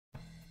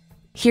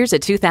Here's a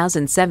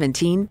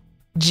 2017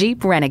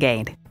 Jeep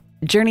Renegade.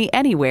 Journey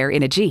anywhere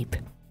in a Jeep.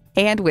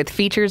 And with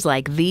features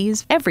like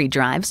these, every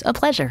drive's a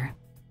pleasure.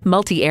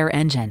 Multi-air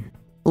engine,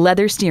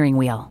 leather steering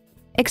wheel,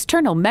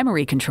 external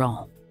memory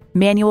control,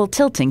 manual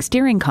tilting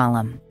steering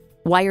column,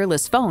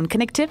 wireless phone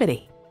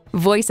connectivity,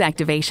 voice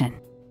activation,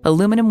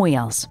 aluminum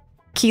wheels,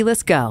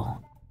 keyless go,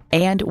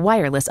 and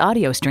wireless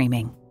audio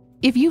streaming.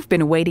 If you've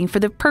been waiting for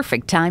the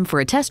perfect time for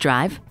a test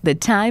drive, the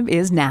time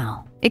is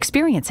now.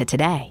 Experience it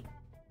today.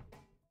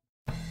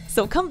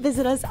 So come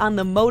visit us on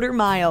the Motor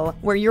Mile,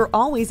 where you're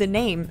always a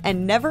name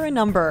and never a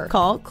number.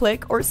 Call,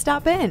 click, or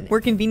stop in. We're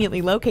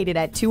conveniently located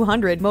at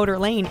 200 Motor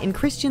Lane in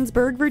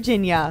Christiansburg,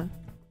 Virginia.